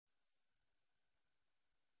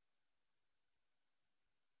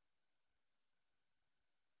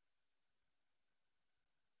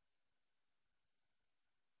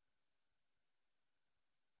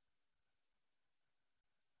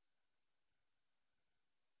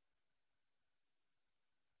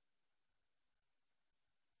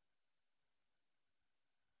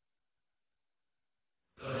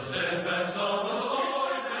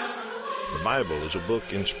The Bible is a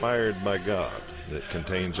book inspired by God that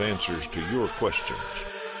contains answers to your questions.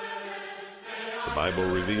 The Bible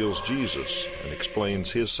reveals Jesus and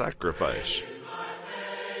explains His sacrifice.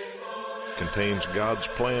 It contains God's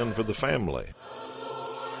plan for the family.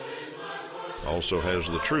 It also has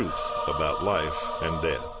the truth about life and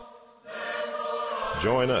death.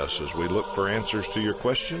 Join us as we look for answers to your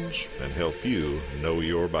questions and help you know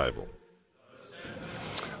your Bible.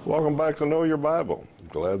 Welcome back to Know Your Bible.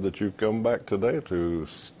 Glad that you've come back today to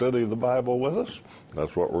study the Bible with us.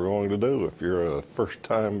 That's what we're going to do. If you're a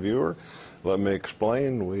first-time viewer, let me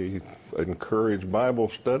explain. We encourage Bible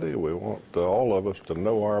study. We want all of us to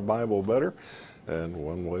know our Bible better. And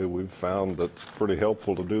one way we've found that's pretty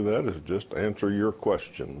helpful to do that is just answer your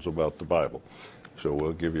questions about the Bible. So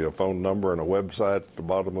we'll give you a phone number and a website at the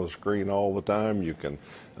bottom of the screen all the time. You can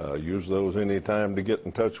use those anytime to get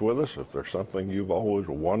in touch with us. If there's something you've always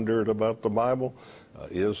wondered about the Bible,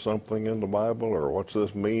 is something in the Bible, or what's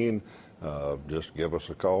this mean, just give us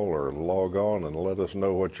a call or log on and let us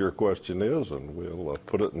know what your question is, and we'll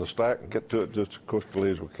put it in the stack and get to it just as quickly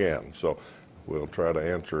as we can. So we'll try to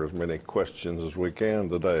answer as many questions as we can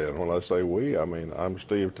today. And when I say we, I mean I'm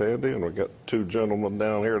Steve Tandy, and we've got two gentlemen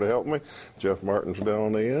down here to help me. Jeff Martin's down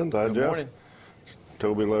on the end. Hi, Good Jeff. morning.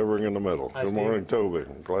 Toby Levering in the middle. Hi, Good Steve. morning, Toby.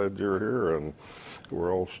 I'm glad you're here, and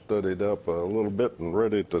we're all studied up a little bit and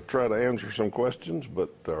ready to try to answer some questions, but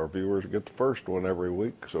our viewers get the first one every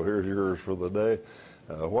week, so here's yours for the day.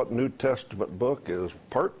 What New Testament book is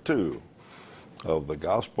part 2 of the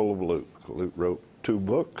Gospel of Luke? Luke wrote 2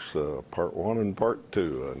 books, part 1 and part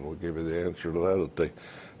 2, and we'll give you the answer to that at the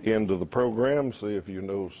end of the program. See if you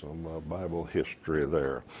know some Bible history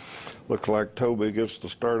there. Looks like Toby gets to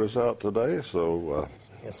start us out today, so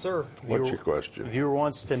yes, sir. What's your question? The viewer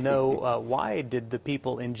wants to know why did the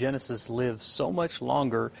people in Genesis live so much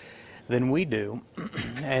longer than we do?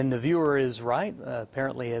 And the viewer is right,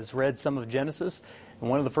 apparently has read some of Genesis. And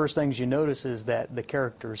one of the first things you notice is that the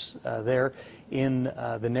characters there in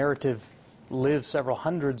the narrative live several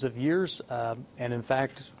hundreds of years, and in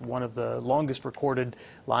fact, one of the longest recorded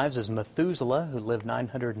lives is Methuselah, who lived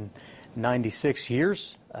 996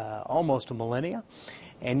 years, almost a millennia.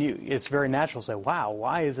 And it's very natural to say, wow,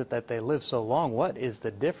 why is it that they live so long? What is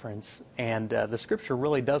the difference? And the Scripture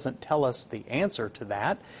really doesn't tell us the answer to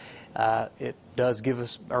that. It does give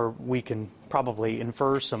us, or we can probably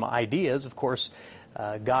infer some ideas. Of course,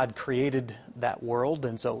 God created that world,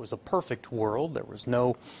 and so it was a perfect world. There was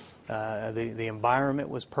no the environment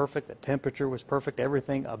was perfect, the temperature was perfect,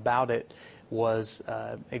 everything about it was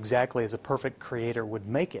exactly as a perfect creator would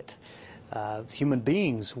make it. Human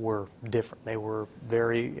beings were different. They were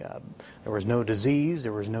very, there was no disease,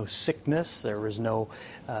 there was no sickness, there was no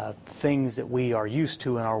things that we are used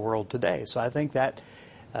to in our world today. So I think that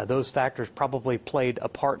those factors probably played a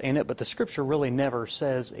part in it, but the Scripture really never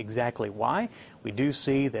says exactly why. We do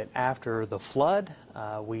see that after the flood,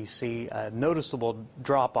 we see a noticeable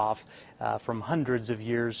drop-off from hundreds of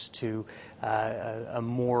years to a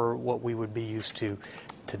more what we would be used to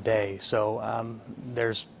today. So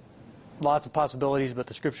there's lots of possibilities, but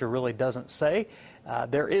the Scripture really doesn't say.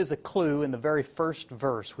 There is a clue in the very first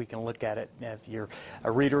verse. We can look at it. If you're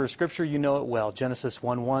a reader of Scripture, you know it well. Genesis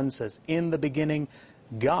 1:1 says, "In the beginning,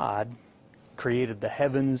 God created the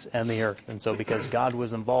heavens and the earth." And so because God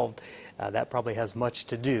was involved, that probably has much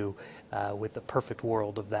to do with the perfect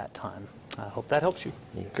world of that time. I hope that helps you.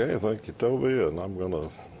 Okay, thank you, Toby. And I'm going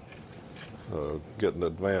to get in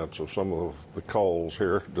advance of some of the calls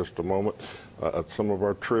here in just a moment. Some of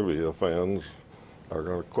our trivia fans are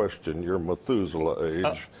going to question your Methuselah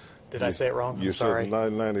age. Did I say it wrong? You sorry. said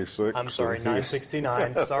 996. I'm sorry,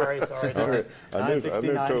 969. Sorry. I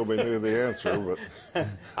knew Toby knew the answer, but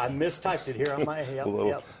I mistyped it here on my a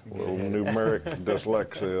little numeric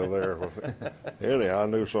dyslexia there. Anyhow, I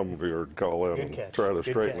knew some of you would call in and try to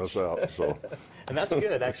straighten us out. So, and that's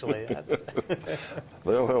good, actually.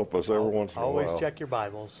 They'll help us every once in a while. Always check your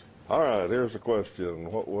Bibles. All right, here's the question.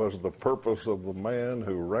 What was the purpose of the man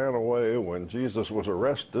who ran away when Jesus was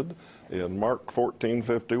arrested in Mark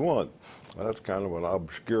 14:51? That's kind of an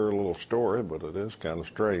obscure little story, but it is kind of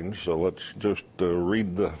strange. So let's just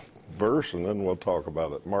read the verse, and then we'll talk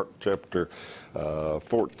about it. Mark chapter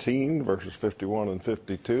 14, verses 51 and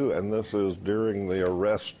 52, and this is during the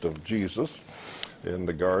arrest of Jesus in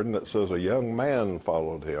the garden. It says, "A young man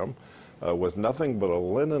followed him with nothing but a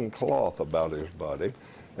linen cloth about his body.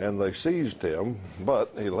 And they seized him,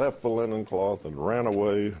 but he left the linen cloth and ran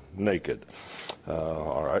away naked."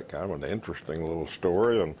 All right, kind of an interesting little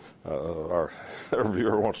story, and our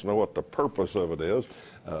viewer wants to know what the purpose of it is.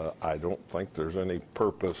 I don't think there's any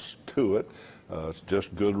purpose to it. It's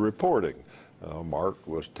just good reporting. Mark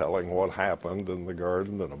was telling what happened in the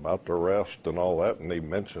garden and about the rest and all that, and he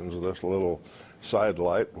mentions this little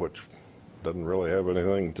sidelight, which doesn't really have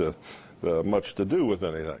anything to much to do with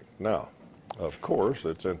anything. Now, of course,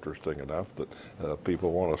 it's interesting enough that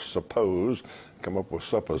people want to suppose, come up with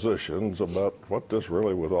suppositions about what this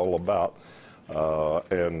really was all about.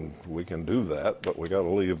 And we can do that, but we got to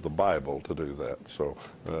leave the Bible to do that. So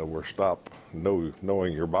we're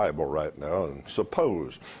knowing your Bible right now and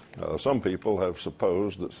suppose. Some people have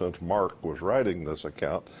supposed that since Mark was writing this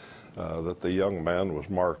account, that the young man was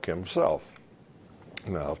Mark himself.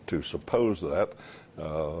 Now, to suppose that,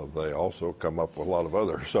 they also come up with a lot of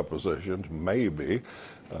other suppositions. Maybe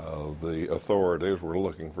the authorities were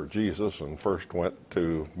looking for Jesus and first went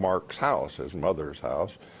to Mark's house, his mother's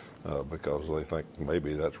house, because they think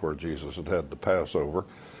maybe that's where Jesus had the Passover.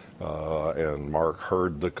 And Mark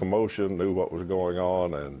heard the commotion, knew what was going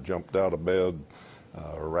on, and jumped out of bed,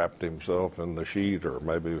 wrapped himself in the sheet, or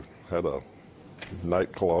maybe had a night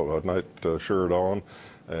shirt on,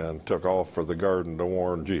 and took off for the garden to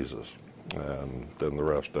warn Jesus. And then the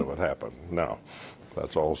rest of it happened. Now,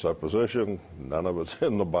 that's all supposition. None of it's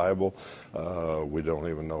in the Bible. We don't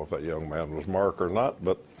even know if that young man was Mark or not,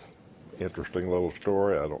 but interesting little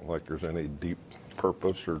story. I don't think there's any deep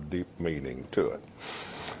purpose or deep meaning to it.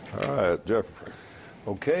 All right, Jeffrey.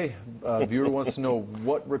 Okay, viewer wants to know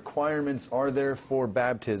what requirements are there for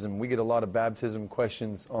baptism. We get a lot of baptism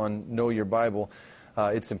questions on Know Your Bible.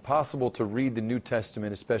 It's impossible to read the New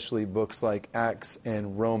Testament, especially books like Acts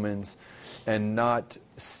and Romans, and not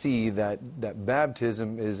see that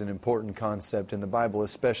baptism is an important concept in the Bible,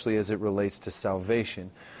 especially as it relates to salvation.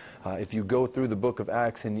 If you go through the book of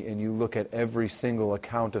Acts and you look at every single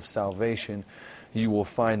account of salvation, you will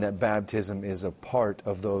find that baptism is a part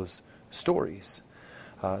of those stories.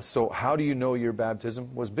 So how do you know your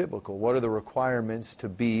baptism was biblical? What are the requirements to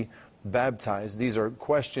be baptized? These are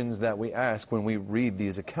questions that we ask when we read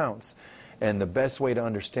these accounts. And the best way to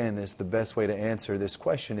understand this, the best way to answer this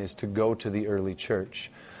question is to go to the early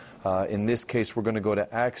church. In this case, we're going to go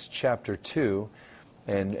to Acts chapter 2.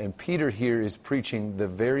 And Peter here is preaching the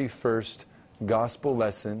very first gospel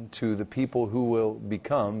lesson to the people who will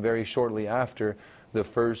become, very shortly after, the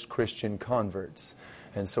first Christian converts.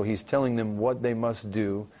 And so he's telling them what they must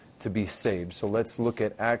do to be saved. So let's look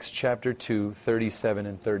at Acts chapter 2, 37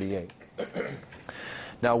 and 38.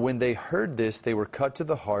 Now when they heard this, they were cut to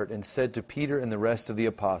the heart and said to Peter and the rest of the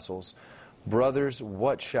apostles, "Brothers,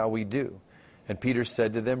 what shall we do?" And Peter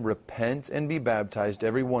said to them, "Repent and be baptized,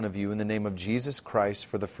 every one of you, in the name of Jesus Christ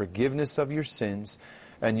for the forgiveness of your sins,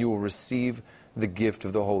 and you will receive the gift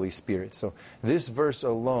of the Holy Spirit." So this verse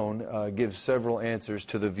alone gives several answers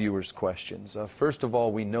to the viewers' questions. First of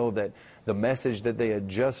all, we know that the message that they had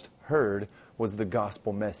just heard was the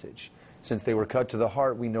gospel message. Since they were cut to the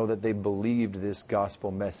heart, we know that they believed this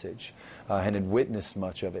gospel message and had witnessed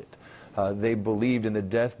much of it. They believed in the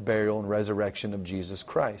death, burial, and resurrection of Jesus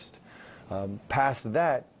Christ. Past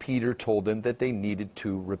that, Peter told them that they needed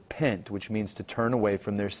to repent, which means to turn away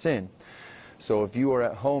from their sin. So if you are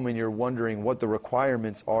at home and you're wondering what the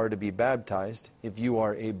requirements are to be baptized, if you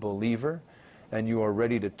are a believer and you are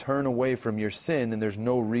ready to turn away from your sin, then there's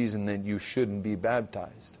no reason that you shouldn't be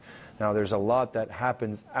baptized. Now there's a lot that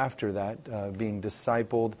happens after that, being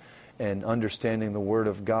discipled and understanding the Word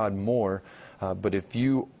of God more. But if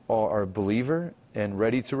you are a believer and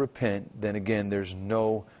ready to repent, then again, there's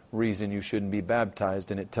no reason you shouldn't be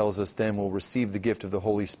baptized, and it tells us then we'll receive the gift of the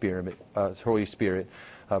Holy Spirit.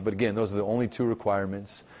 But again, those are the only two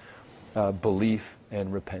requirements, belief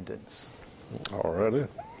and repentance. All righty.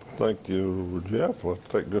 Thank you, Jeff. Let's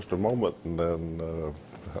take just a moment and then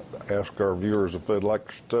ask our viewers if they'd like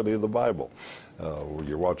to study the Bible.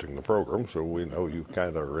 You're watching the program, so we know you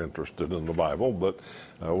kind of are interested in the Bible, but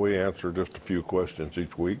we answer just a few questions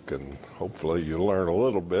each week, and hopefully you learn a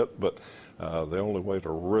little bit, but the only way to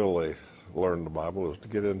really learn the Bible is to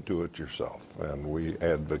get into it yourself, and we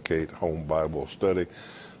advocate home Bible study.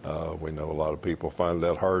 We know a lot of people find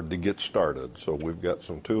that hard to get started, so we've got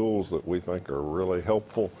some tools that we think are really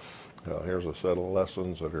helpful. Here's a set of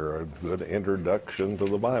lessons that are a good introduction to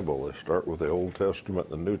the Bible. They start with the Old Testament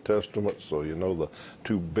and the New Testament, so you know the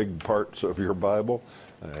two big parts of your Bible,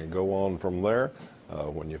 and go on from there.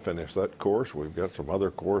 When you finish that course, we've got some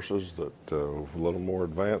other courses that are a little more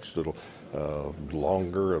advanced,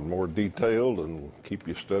 longer and more detailed, and keep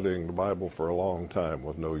you studying the Bible for a long time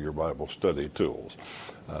with Know Your Bible study tools.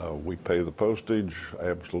 We pay the postage,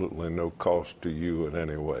 absolutely no cost to you in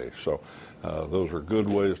any way. So those are good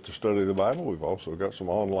ways to study the Bible. We've also got some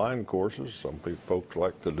online courses. Some folks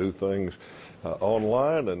like to do things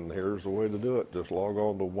online, and here's the way to do it. Just log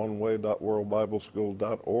on to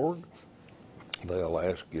oneway.worldbibleschool.org. They'll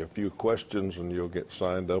ask you a few questions and you'll get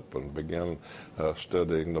signed up and begin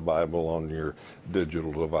studying the Bible on your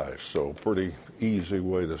digital device. So pretty easy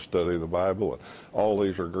way to study the Bible. And all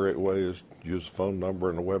these are great ways. Use the phone number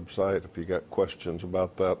and the website. If you got questions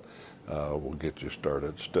about that, we'll get you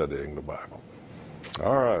started studying the Bible.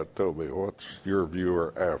 All right, Toby, what's your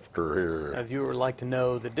viewer after here? A viewer would like to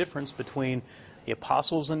know the difference between the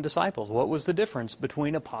apostles and disciples. What was the difference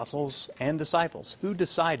between apostles and disciples? Who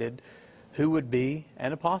decided who would be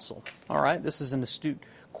an apostle? All right, this is an astute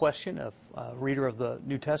question. A reader of the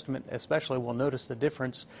New Testament especially will notice the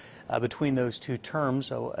difference between those two terms.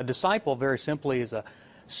 So a disciple, very simply, is a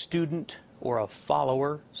student or a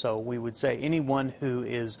follower. So we would say anyone who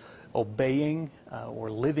is obeying or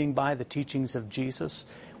living by the teachings of Jesus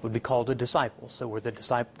would be called a disciple. So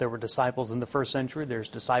there were disciples in the first century. There's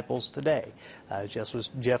disciples today. Jeff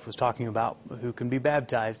was talking about who can be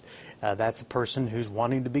baptized. That's a person who's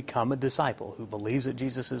wanting to become a disciple, who believes that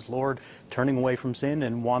Jesus is Lord, turning away from sin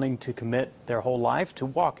and wanting to commit their whole life to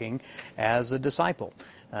walking as a disciple.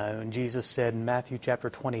 And Jesus said in Matthew chapter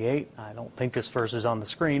 28, I don't think this verse is on the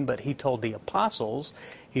screen, but he told the apostles,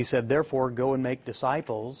 he said, therefore go and make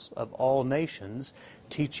disciples of all nations,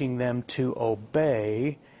 teaching them to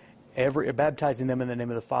obey, baptizing them in the name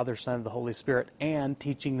of the Father, Son, and the Holy Spirit, and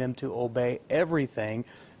teaching them to obey everything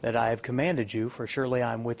that I have commanded you, for surely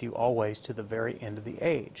I am with you always to the very end of the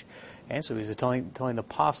age. And so he's telling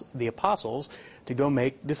the apostles to go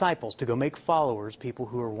make disciples, to go make followers, people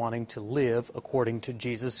who are wanting to live according to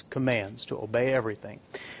Jesus' commands, to obey everything.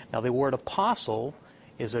 Now the word apostle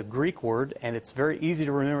is a Greek word, and it's very easy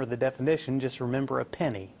to remember the definition. Just remember a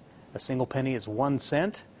penny. A single penny is 1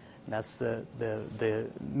 cent, and that's the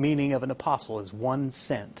meaning of an apostle, is 1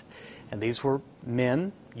 cent. And these were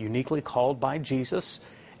men uniquely called by Jesus,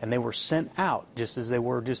 and they were sent out, just as they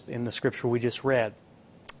were just in the scripture we just read.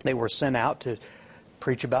 They were sent out to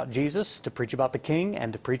preach about Jesus, to preach about the King,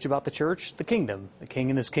 and to preach about the church, the kingdom, the King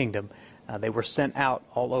and his kingdom. They were sent out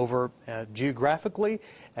all over geographically,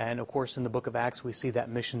 and of course in the book of Acts we see that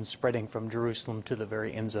mission spreading from Jerusalem to the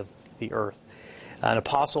very ends of the earth. An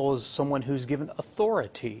apostle is someone who's given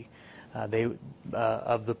authority by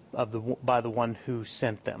the one who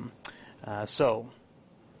sent them. So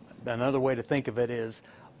another way to think of it is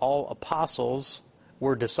all apostles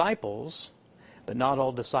were disciples, but not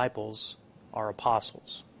all disciples are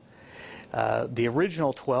apostles. The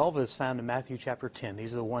original 12 is found in Matthew chapter 10.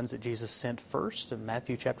 These are the ones that Jesus sent first, in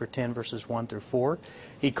Matthew chapter 10, verses 1 through 4.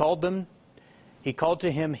 He called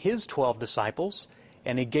to him his 12 disciples,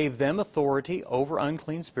 and he gave them authority over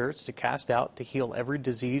unclean spirits to cast out, to heal every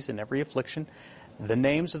disease and every affliction. The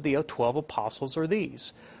names of the 12 apostles are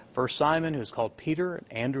these: first Simon, who is called Peter,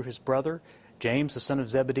 and Andrew his brother, James the son of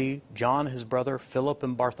Zebedee, John his brother, Philip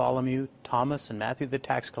and Bartholomew, Thomas and Matthew the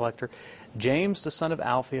tax collector, James the son of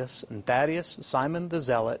Alphaeus, and Thaddeus, Simon the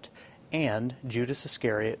zealot, and Judas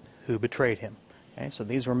Iscariot, who betrayed him. Okay, so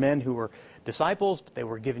these were men who were disciples, but they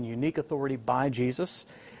were given unique authority by Jesus.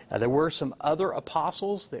 There were some other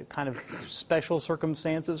apostles, that kind of special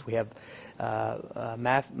circumstances. We have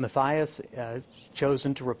Matthias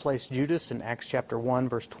chosen to replace Judas in Acts chapter 1,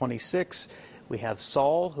 verse 26. We have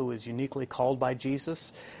Saul, who is uniquely called by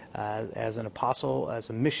Jesus as an apostle, as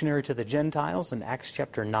a missionary to the Gentiles in Acts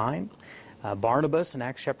chapter 9. Barnabas in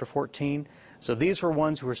Acts chapter 14. So these were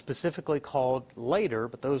ones who were specifically called later,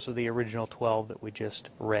 but those are the original 12 that we just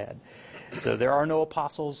read. So there are no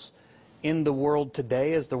apostles in the world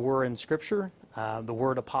today as there were in Scripture. The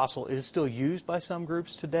word apostle is still used by some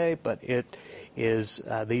groups today, but it is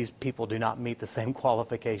these people do not meet the same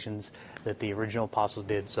qualifications that the original apostles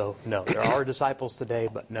did. So no, there are disciples today,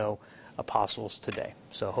 but no apostles today.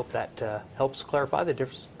 So I hope that helps clarify the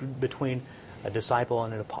difference between a disciple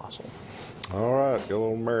and an apostle. All right, got a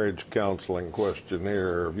little marriage counseling question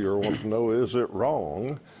here. A viewer wants to know, is it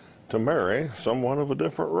wrong to marry someone of a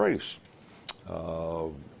different race?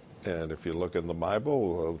 And if you look in the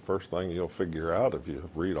Bible, the first thing you'll figure out, if you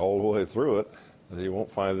read all the way through it, you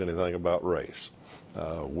won't find anything about race.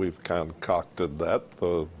 We've concocted that.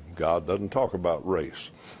 God doesn't talk about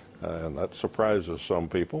race. And that surprises some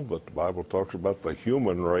people, but the Bible talks about the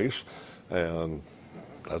human race, and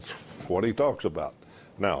that's what he talks about.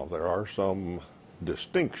 Now, there are some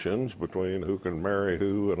distinctions between who can marry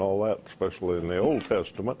who and all that, especially in the Old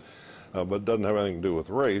Testament. But it doesn't have anything to do with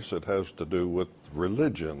race. It has to do with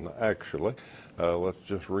religion, actually. Let's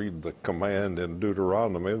just read the command in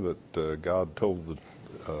Deuteronomy that God told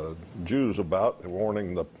the Jews about,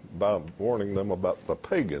 warning them about the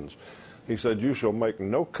pagans. He said, "You shall make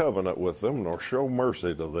no covenant with them, nor show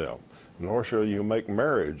mercy to them, nor shall you make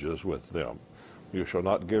marriages with them. You shall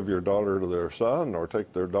not give your daughter to their son, nor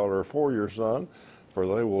take their daughter for your son, for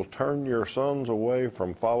they will turn your sons away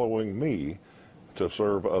from following me to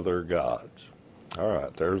serve other gods. All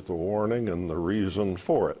right, there's the warning and the reason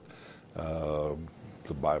for it.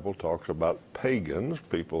 The Bible talks about pagans,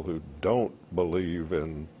 people who don't believe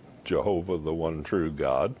in Jehovah, the one true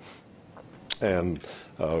God. And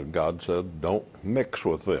God said, don't mix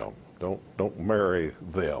with them. Don't marry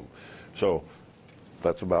them. So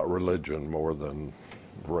that's about religion more than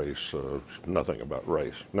race. Nothing about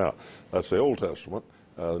race. Now, that's the Old Testament.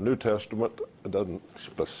 The New Testament doesn't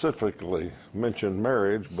specifically mention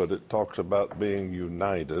marriage, but it talks about being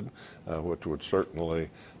united, which would certainly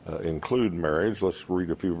include marriage. Let's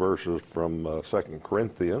read a few verses from 2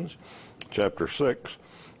 Corinthians chapter 6.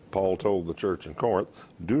 Paul told the church in Corinth,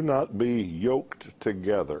 do not be yoked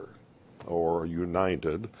together or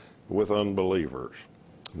united with unbelievers.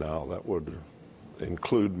 Now, that would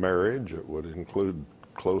include marriage. It would include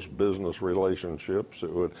close business relationships.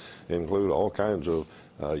 It would include all kinds of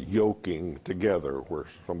yoking together where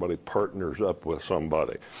somebody partners up with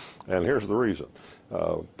somebody. And here's the reason.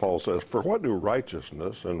 Paul says, for what do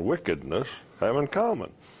righteousness and wickedness have in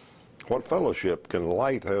common? What fellowship can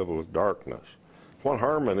light have with darkness? What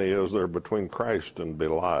harmony is there between Christ and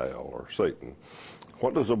Belial or Satan?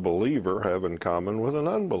 What does a believer have in common with an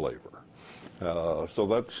unbeliever? So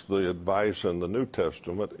that's the advice in the New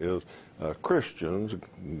Testament is Christians,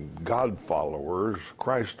 God followers,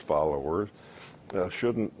 Christ followers,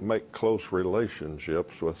 shouldn't make close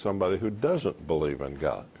relationships with somebody who doesn't believe in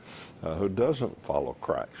God, who doesn't follow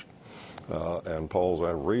Christ. And Paul's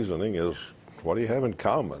reasoning is, what do you have in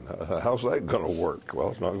common? How's that going to work?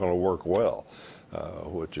 Well, it's not going to work well,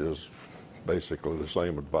 which is basically the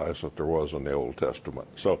same advice that there was in the Old Testament.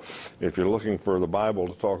 So if you're looking for the Bible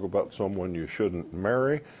to talk about someone you shouldn't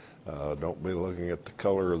marry, don't be looking at the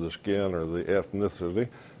color of the skin or the ethnicity.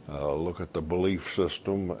 Look at the belief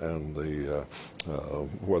system and the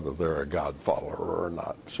whether they're a God follower or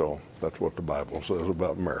not. So that's what the Bible says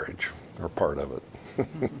about marriage, or part of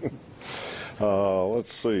it.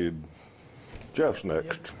 Let's see. Jeff's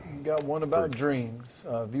next. Yep. Got one about dreams.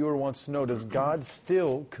 A viewer wants to know, does God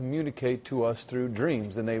still communicate to us through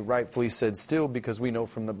dreams? And they rightfully said still, because we know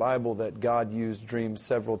from the Bible that God used dreams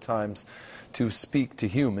several times to speak to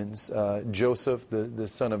humans. Joseph, the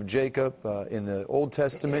son of Jacob, in the Old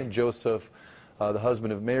Testament. Joseph, the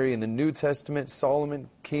husband of Mary, in the New Testament. Solomon,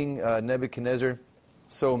 King Nebuchadnezzar.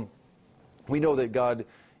 So we know that God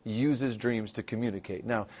uses dreams to communicate.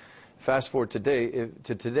 Now, fast forward today,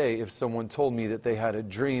 if someone told me that they had a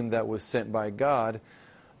dream that was sent by God,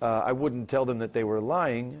 I wouldn't tell them that they were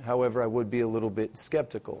lying. However, I would be a little bit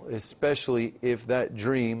skeptical, especially if that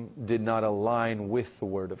dream did not align with the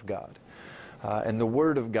Word of God. And the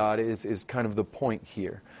Word of God is kind of the point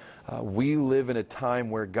here. We live in a time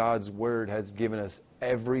where God's Word has given us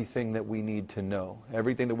everything that we need to know,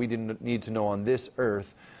 everything that we didn't need to know on this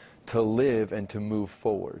earth to live and to move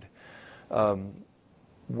forward.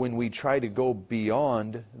 When we try to go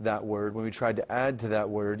beyond that word, when we try to add to that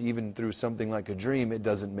word, even through something like a dream, it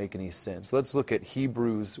doesn't make any sense. Let's look at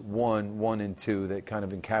Hebrews 1 and 2 that kind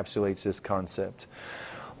of encapsulates this concept.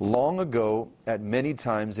 Long ago, at many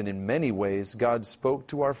times and in many ways, God spoke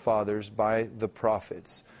to our fathers by the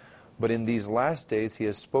prophets. But in these last days, He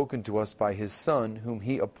has spoken to us by His Son, whom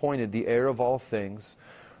He appointed the heir of all things,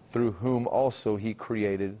 through whom also He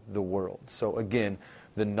created the world. So again,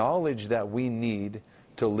 the knowledge that we need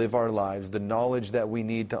to live our lives, the knowledge that we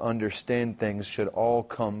need to understand things should all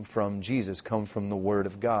come from Jesus, come from the Word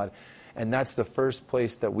of God. And that's the first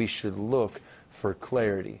place that we should look for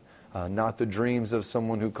clarity. Not the dreams of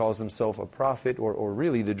someone who calls himself a prophet or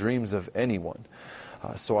really the dreams of anyone.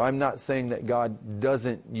 So I'm not saying that God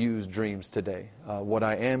doesn't use dreams today. What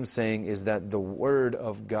I am saying is that the Word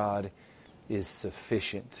of God is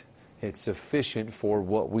sufficient. It's sufficient for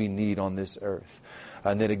what we need on this earth.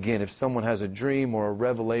 And then again, if someone has a dream or a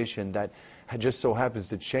revelation that just so happens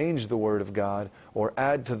to change the Word of God or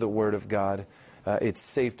add to the Word of God, it's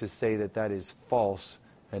safe to say that that is false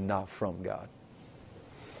and not from God.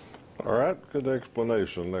 All right, good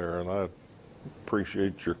explanation there, and I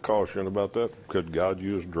appreciate your caution about that. Could God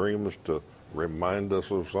use dreams to remind us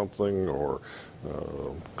of something or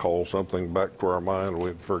call something back to our mind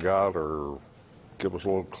we forgot, or give us a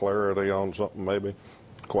little clarity on something maybe?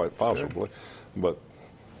 Quite possibly. Sure. But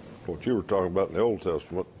what you were talking about in the Old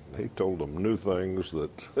Testament, he told them new things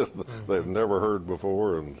that they've never heard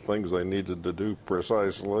before, and things they needed to do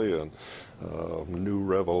precisely, and new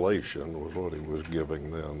revelation was what he was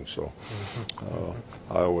giving them. So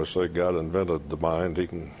I always say God invented the mind. He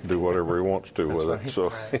can do whatever he wants to with it.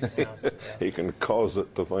 So he can cause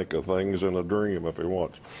it to think of things in a dream if he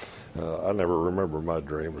wants. I never remember my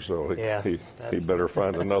dreams, so he better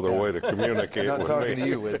find another way to communicate with me. Not talking to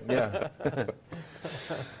you, yeah.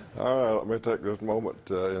 All right, let me take this moment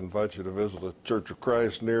to invite you to visit a Church of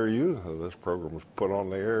Christ near you. This program is put on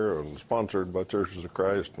the air and sponsored by Churches of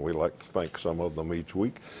Christ, and we like to thank some of them each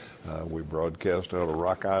week. We broadcast out of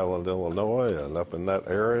Rock Island, Illinois, and up in that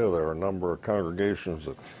area there are a number of congregations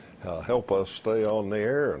that help us stay on the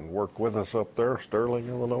air and work with us up there. Sterling,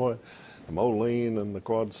 Illinois, Moline in the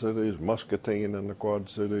Quad Cities, Muscatine in the Quad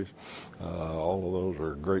Cities. All of those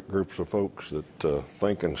are great groups of folks that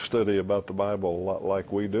think and study about the Bible a lot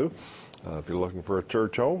like we do. If you're looking for a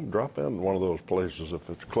church home, drop in one of those places if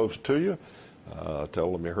it's close to you.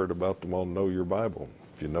 Tell them you heard about them on Know Your Bible.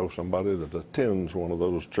 If you know somebody that attends one of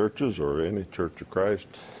those churches or any Church of Christ,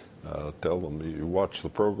 tell them that you watch the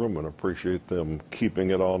program and appreciate them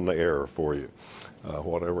keeping it on the air for you.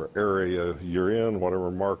 Whatever area you're in,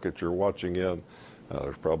 whatever market you're watching in,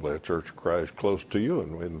 there's probably a Church of Christ close to you,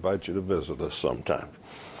 and we invite you to visit us sometime.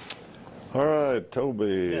 All right,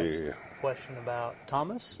 Toby. Yes. Question about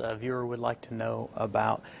Thomas. A viewer would like to know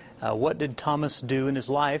about what did Thomas do in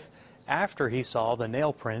his life after he saw the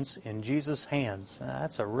nail prints in Jesus' hands?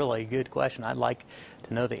 That's a really good question. I'd like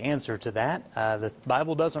to know the answer to that. The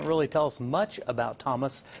Bible doesn't really tell us much about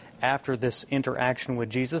Thomas after this interaction with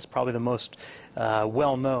Jesus, probably the most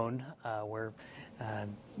well-known, where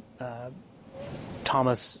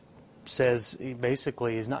Thomas says he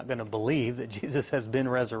basically is not going to believe that Jesus has been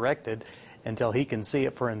resurrected until he can see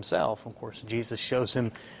it for himself. Of course, Jesus shows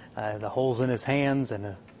him the holes in his hands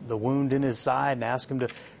and the wound in his side and asks him to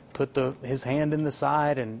put his hand in the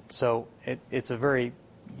side. And so it's a very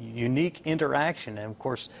unique interaction. And, of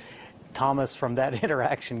course, Thomas from that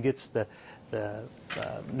interaction gets the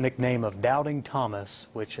nickname of Doubting Thomas,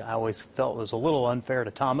 which I always felt was a little unfair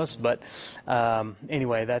to Thomas. But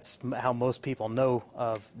anyway, that's how most people know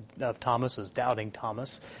of Thomas, as Doubting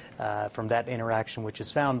Thomas, from that interaction, which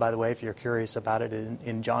is found, by the way, if you're curious about it,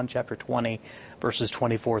 in John chapter 20, verses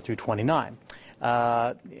 24 through 29.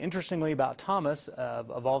 Interestingly about Thomas,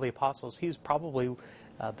 of all the apostles, he's probably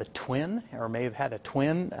the twin, or may have had a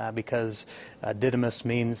twin, because Didymus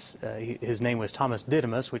means, his name was Thomas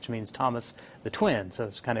Didymus, which means Thomas the twin. So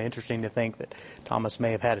it's kind of interesting to think that Thomas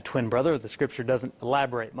may have had a twin brother. The Scripture doesn't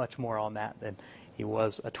elaborate much more on that than he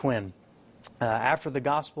was a twin. After the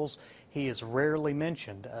Gospels, he is rarely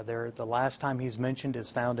mentioned. The last time he's mentioned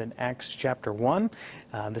is found in Acts chapter 1.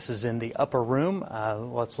 This is in the upper room.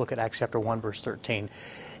 Let's look at Acts chapter 1, verse 13.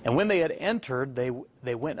 And when they had entered,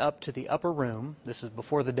 they went up to the upper room. This is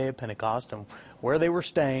before the day of Pentecost. And where they were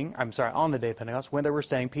staying, on the day of Pentecost, when they were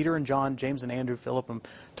staying, Peter and John, James and Andrew, Philip and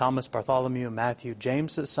Thomas, Bartholomew and Matthew,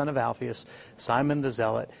 James the son of Alphaeus, Simon the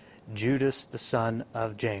Zealot, Judas the son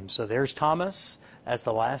of James. So there's Thomas. That's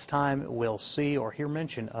the last time we'll see or hear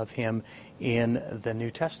mention of him in the New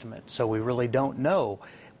Testament. So we really don't know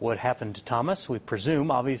what happened to Thomas. We presume,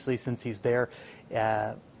 obviously, since he's there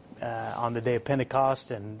on the day of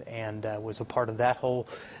Pentecost and was a part of that whole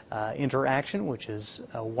interaction, which is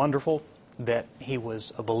wonderful, that he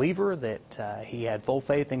was a believer, that he had full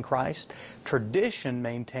faith in Christ. Tradition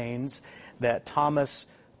maintains that Thomas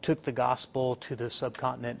took the gospel to the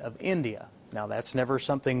subcontinent of India. Now, that's never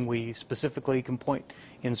something we specifically can point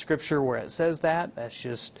in Scripture where it says that. That's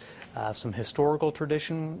just some historical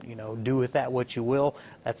tradition. Do with that what you will.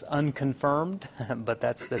 That's unconfirmed, but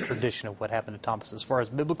that's the tradition of what happened to Thomas. As far as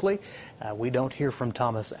biblically, we don't hear from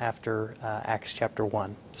Thomas after Acts chapter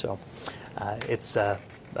 1. So it's a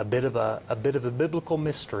bit of a biblical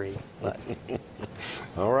mystery. But.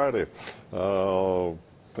 All righty. I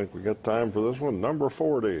think we got time for this one. Number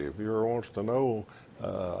 40. If viewer wants to know,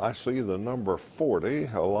 I see the number 40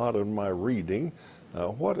 a lot in my reading.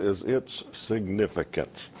 What is its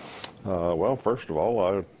significance? Well, first of all,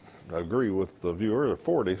 I agree with the viewer that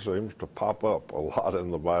 40 seems to pop up a lot in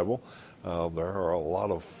the Bible. There are a lot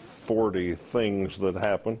of 40 things that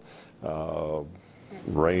happen.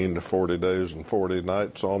 Rained 40 days and 40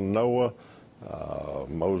 nights on Noah.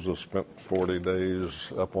 Moses spent 40 days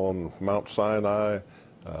up on Mount Sinai.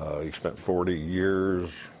 He spent 40 years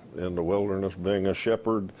in the wilderness being a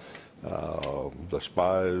shepherd. The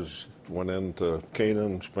spies went into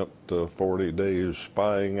Canaan, spent 40 days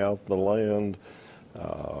spying out the land.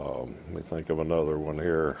 Let me think of another one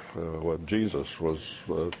here. Jesus was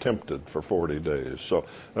tempted for 40 days. So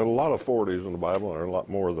there are a lot of 40s in the Bible, and there are a lot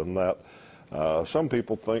more than that. Some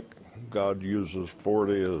people think God uses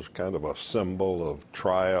 40 as kind of a symbol of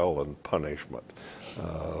trial and punishment.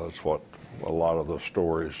 That's what a lot of the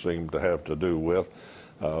stories seem to have to do with.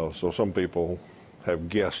 So some people have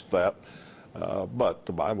guessed that. But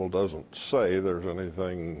the Bible doesn't say there's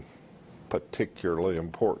anything particularly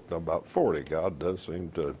important about 40. God does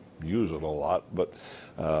seem to use it a lot, but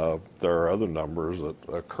there are other numbers that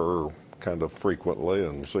occur kind of frequently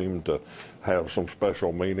and seem to have some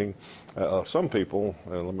special meaning. Some people,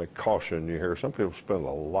 and let me caution you here, some people spend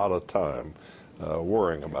a lot of time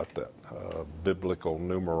worrying about that. Biblical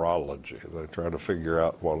numerology. They try to figure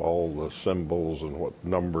out what all the symbols and what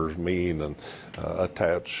numbers mean and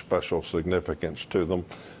attach special significance to them.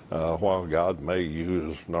 While God may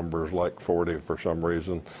use numbers like 40 for some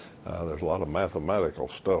reason, there's a lot of mathematical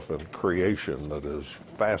stuff in creation that is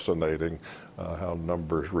fascinating, how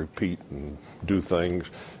numbers repeat and do things.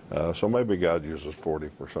 So maybe God uses 40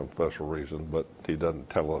 for some special reason, but he doesn't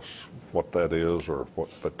tell us what that is or what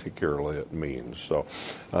particularly it means. So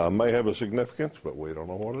may have a significance, but we don't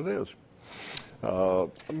know what it is.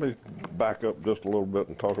 Let me back up just a little bit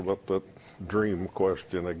and talk about that dream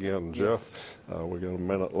question again, Jeff. Yes. We got a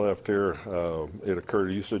minute left here. It occurred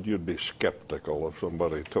to you, said you'd be skeptical if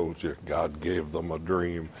somebody told you God gave them a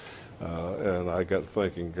dream. And I got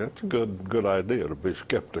thinking, that's a good idea to be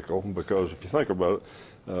skeptical, because if you think about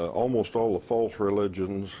it, almost all the false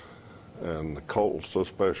religions and the cults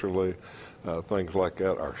especially, things like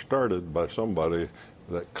that, are started by somebody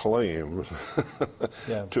that claims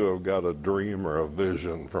to have got a dream or a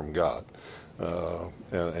vision from God,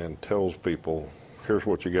 and tells people, here's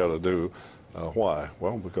what you got to do. Why?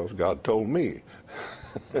 Well, because God told me.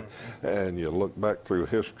 And you look back through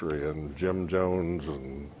history, and Jim Jones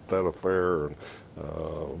and that affair,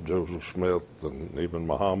 and Joseph Smith, and even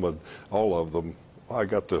Muhammad, all of them, I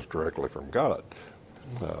got this directly from God.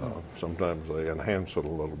 Sometimes they enhance it a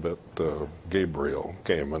little bit. Gabriel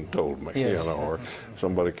came and told me, yes. Or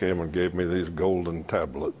somebody came and gave me these golden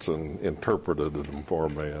tablets and interpreted them for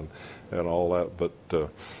me, and all that. But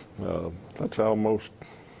that's how most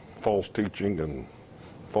false teaching and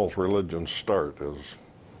false religions start, is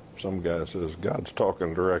some guy says, God's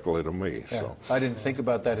talking directly to me. Yeah. So I didn't think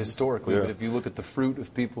about that historically, but if you look at the fruit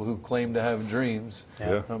of people who claim to have dreams,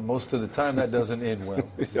 most of the time that doesn't end well.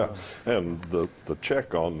 So. Yeah, and the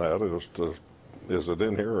check on that is it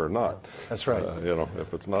in here or not? That's right.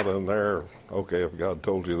 If it's not in there, okay, if God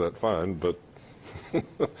told you that, fine, but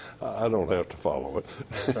I don't have to follow it.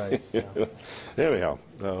 That's right. Yeah. Anyhow,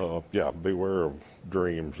 beware of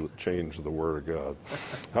dreams that change the Word of God.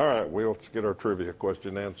 All right, let's get our trivia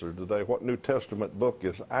question answered today. What New Testament book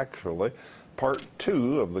is actually part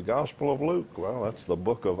 2 of the Gospel of Luke? Well, that's the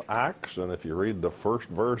book of Acts, and if you read the first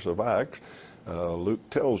verse of Acts, Luke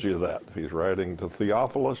tells you that. He's writing to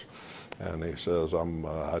Theophilus, and he says,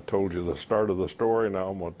 I told you the start of the story, now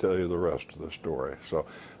I'm going to tell you the rest of the story. So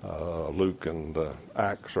Luke and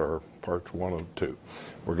Acts are parts 1 and 2.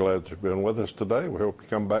 We're glad you've been with us today. We hope you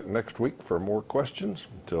come back next week for more questions.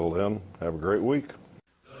 Until then, have a great week.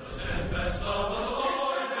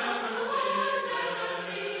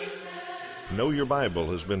 Know Your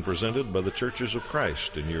Bible has been presented by the Churches of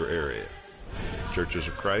Christ in your area. Churches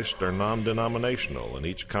of Christ are non-denominational, and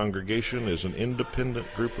each congregation is an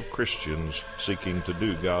independent group of Christians seeking to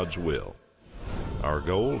do God's will. Our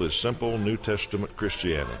goal is simple New Testament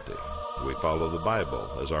Christianity. We follow the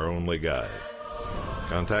Bible as our only guide.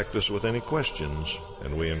 Contact us with any questions,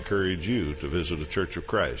 and we encourage you to visit a Church of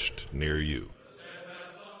Christ near you.